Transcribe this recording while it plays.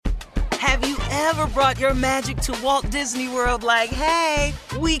Have you ever brought your magic to Walt Disney World like, hey,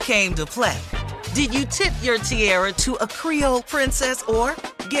 we came to play? Did you tip your tiara to a Creole princess or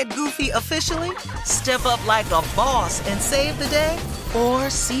get goofy officially? Step up like a boss and save the day? Or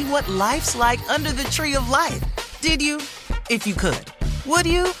see what life's like under the tree of life? Did you? If you could. Would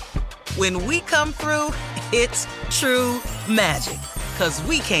you? When we come through, it's true magic. 'Cause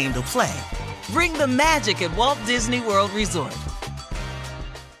we came to play. Bring the magic at Walt Disney World Resort.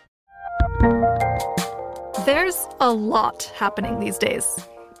 There's a lot happening these days.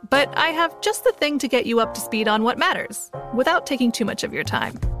 But I have just the thing to get you up to speed on what matters, without taking too much of your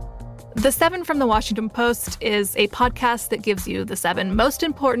time. The 7 from the Washington Post is a podcast that gives you the 7 most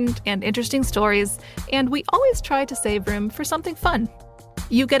important and interesting stories, and we always try to save room for something fun.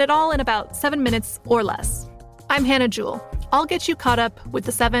 You get it all in about 7 minutes or less. I'm Hannah Jewell. I'll get you caught up with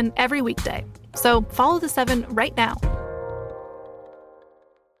the 7 every weekday. So follow the 7 right now.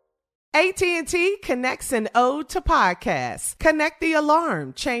 AT&T connects an ode to podcasts. Connect the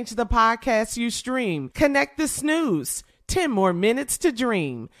alarm. Change the podcast you stream. Connect the snooze. 10 more minutes to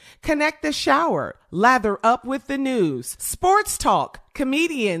dream. Connect the shower. Lather up with the news. Sports talk,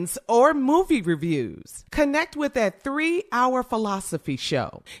 comedians, or movie reviews. Connect with that 3-hour philosophy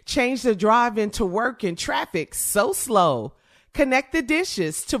show. Change the drive into work in traffic so slow. Connect the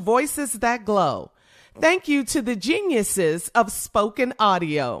dishes to voices that glow. Thank you to the geniuses of spoken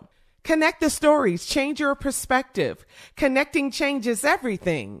audio. Connect the stories, change your perspective. Connecting changes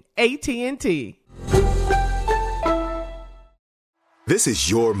everything. AT&T. This is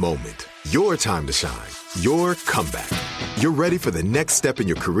your moment, your time to shine, your comeback. You're ready for the next step in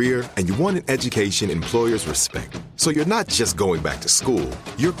your career, and you want an education employers respect. So you're not just going back to school,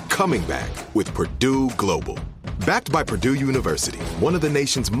 you're coming back with Purdue Global. Backed by Purdue University, one of the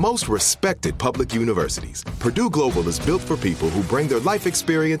nation's most respected public universities, Purdue Global is built for people who bring their life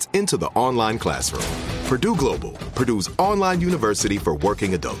experience into the online classroom. Purdue Global, Purdue's online university for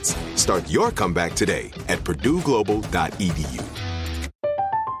working adults. Start your comeback today at purdueglobal.edu.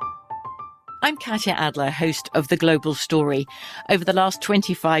 I'm Katya Adler, host of The Global Story. Over the last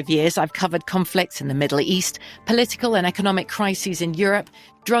 25 years, I've covered conflicts in the Middle East, political and economic crises in Europe,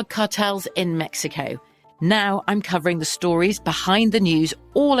 drug cartels in Mexico. Now I'm covering the stories behind the news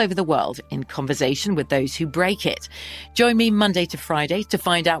all over the world in conversation with those who break it. Join me Monday to Friday to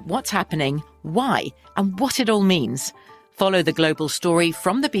find out what's happening, why, and what it all means. Follow The Global Story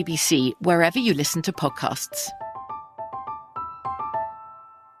from the BBC wherever you listen to podcasts.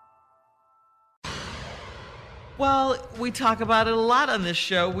 Well, we talk about it a lot on this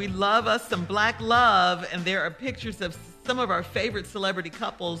show. We love us some Black love, and there are pictures of some of our favorite celebrity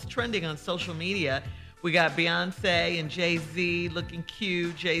couples trending on social media. We got Beyonce and Jay-Z looking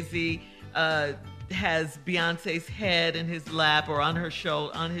cute. Jay-Z has Beyonce's head in his lap or on his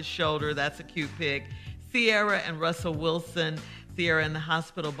shoulder. That's a cute pic. Ciara and Russell Wilson. Ciara in the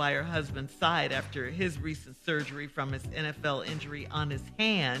hospital by her husband's side after his recent surgery from his NFL injury on his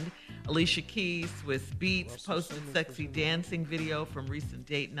hand. Alicia Keys with Beats posted sexy dancing video from recent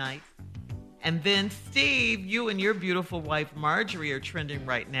date nights. And then Steve, you and your beautiful wife Marjorie are trending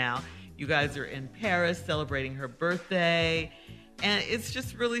right now. You guys are in Paris celebrating her birthday, and it's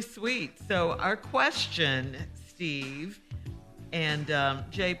just really sweet. So our question, Steve, and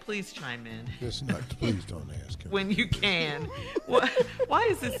Jay, please chime in. Please don't ask him. When you can. Why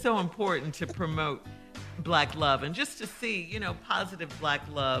is it so important to promote Black love and just to see, positive Black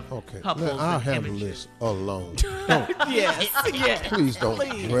love couples I'll and handle images? this alone. Yes. Please don't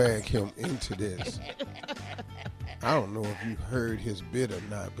drag him into this. I don't know if you heard his bit or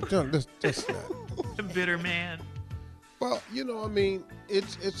not, but that's not. A bitter man. Well,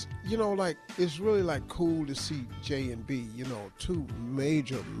 it's it's really like cool to see J and B, two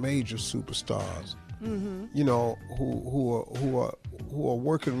major superstars, who are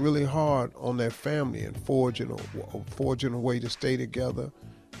working really hard on their family and forging a way to stay together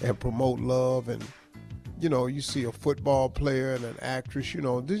and promote love. And you see a football player and an actress.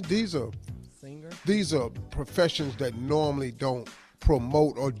 These are professions that normally don't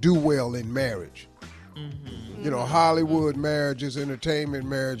promote or do well in marriage. Mm-hmm. Hollywood marriages, entertainment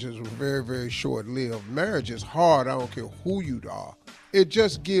marriages are very, very short-lived. Marriage is hard. I don't care who you are. It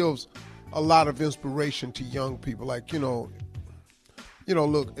just gives a lot of inspiration to young people. Like,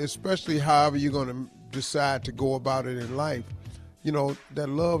 look, especially however you're going to decide to go about it in life, that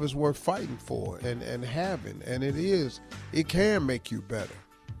love is worth fighting for and having. And it can make you better.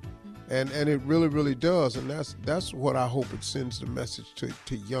 And it really, really does. And that's what I hope it sends the message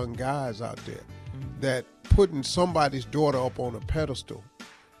to young guys out there. That putting somebody's daughter up on a pedestal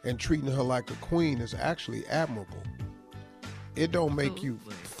and treating her like a queen is actually admirable. It don't make you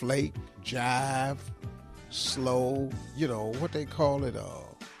flake, jive, slow. You know what they call it?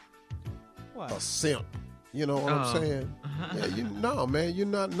 A simp. You know what I'm saying? Yeah, man, you're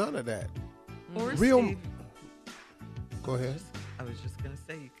not none of that. Or Real. Steve, Go ahead. I was just gonna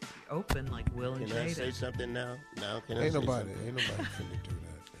say you could be open like Will and Can I Jada. say something now? Can I Ain't say nobody something? finna do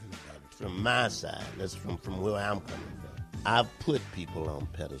that. From my side, that's from where I'm coming from. I've put people on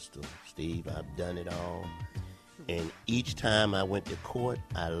pedestal, Steve. I've done it all. And each time I went to court,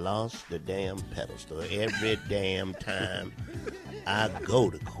 I lost the damn pedestal. Every damn time I go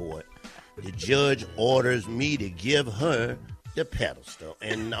to court, the judge orders me to give her the pedestal.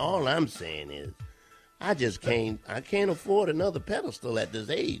 And all I'm saying is, I can't afford another pedestal at this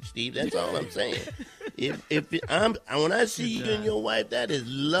age, Steve. That's all I'm saying. When I see you and your wife, that is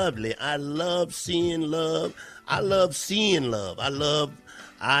lovely. I love seeing love. I love seeing love. I love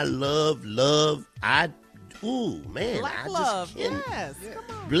love. Ooh, man. Black I love, just can't. yes.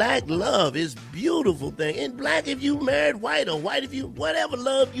 Come on. Black love is beautiful thing. And black if you married, white or white if you, whatever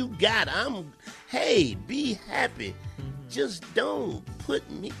love you got, hey, be happy. Just don't put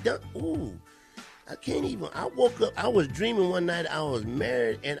me down. Ooh, I can't even. I woke up, I was dreaming one night I was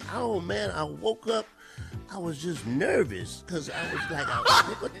married, and oh man, I woke up, I was just nervous because I was like,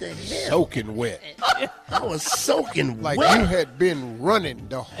 what the hell? Soaking wet. I was soaking Like wet. you had been running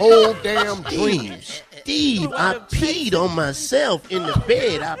the whole damn dream. Steve, I peed on myself in the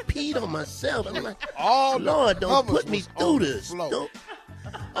bed. I peed on myself. I'm like, Lord, don't put me through this.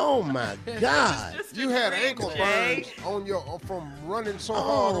 Oh my God! You had ankle burns from running so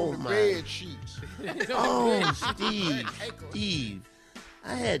hard on the bed sheets. Oh, Steve,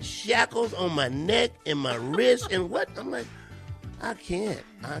 I had shackles on my neck and my wrist and what? I'm like, I can't,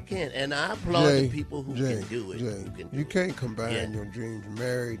 and I applaud the people who can do it. You can't combine your dreams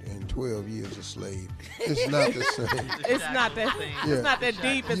married and 12 years a slave. It's not the same. It's not that. It's not that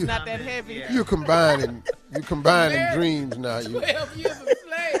deep. It's not that heavy. You're combining dreams now. 12 years a slave.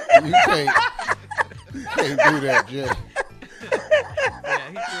 You can't do that, Jay. Yeah,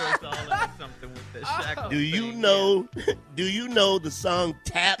 he threw us all into something with the shackle. Do you know the song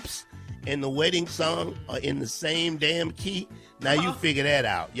Taps and the wedding song are in the same damn key? Now you figure that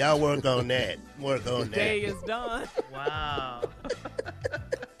out. Y'all work on that. The day is done. Wow.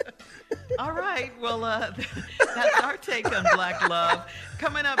 All right. Well, that's our take on Black Love.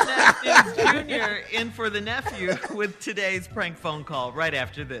 Coming up next is Junior in for the nephew with today's prank phone call right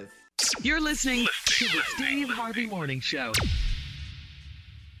after this. You're listening to the Steve Harvey Morning Show.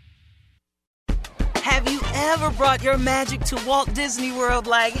 Have you ever brought your magic to Walt Disney World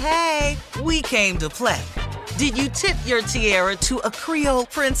like, hey, we came to play? Did you tip your tiara to a Creole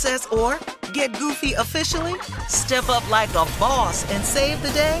princess or get goofy officially? Step up like a boss and save the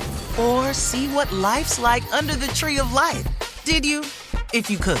day? Or see what life's like under the tree of life? Did you?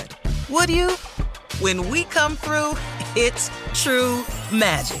 If you could. Would you? When we come through, it's true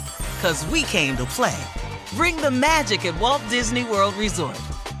magic. 'Cause we came to play. Bring the magic at Walt Disney World Resort.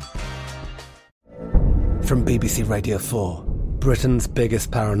 From BBC Radio 4, Britain's biggest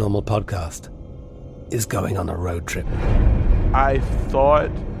paranormal podcast is going on a road trip. I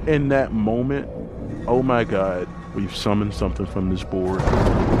thought in that moment, oh my God, we've summoned something from this board.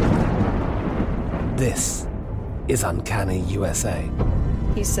 This is Uncanny USA.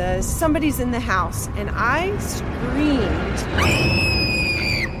 He says, somebody's in the house, and I screamed.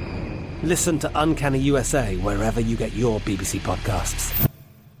 Listen to Uncanny USA wherever you get your BBC podcasts,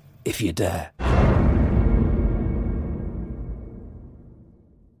 if you dare.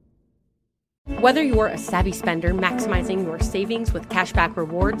 Whether you're a savvy spender maximizing your savings with cashback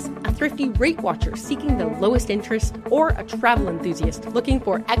rewards, a thrifty rate watcher seeking the lowest interest, or a travel enthusiast looking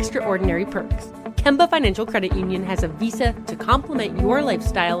for extraordinary perks, Kemba Financial Credit Union has a visa to complement your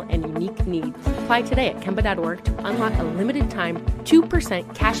lifestyle and unique needs. Apply today at Kemba.org to unlock a limited-time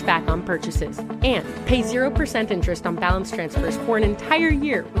 2% cash back on purchases and pay 0% interest on balance transfers for an entire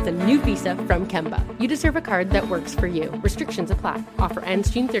year with a new visa from Kemba. You deserve a card that works for you. Restrictions apply. Offer ends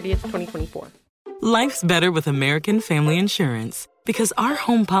June 30th, 2024. Life's better with American Family Insurance because our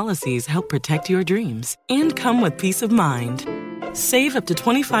home policies help protect your dreams and come with peace of mind. Save up to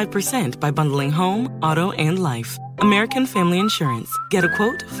 25% by bundling home, auto, and life. American Family Insurance. Get a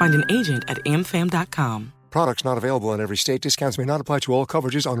quote, find an agent at amfam.com. Products not available in every state. Discounts may not apply to all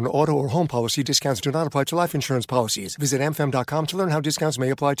coverages on an auto or home policy. Discounts do not apply to life insurance policies. Visit amfam.com to learn how discounts may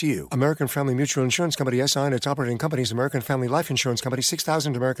apply to you. American Family Mutual Insurance Company, S.I. and its operating companies, American Family Life Insurance Company,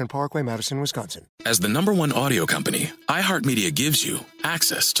 6000 American Parkway, Madison, Wisconsin. As the #1 audio company, iHeartMedia gives you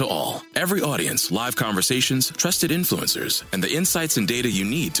access to all. Every audience, live conversations, trusted influencers, and the insights and data you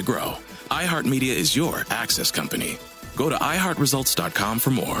need to grow. iHeartMedia is your access company. Go to iHeartResults.com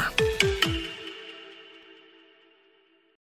for more.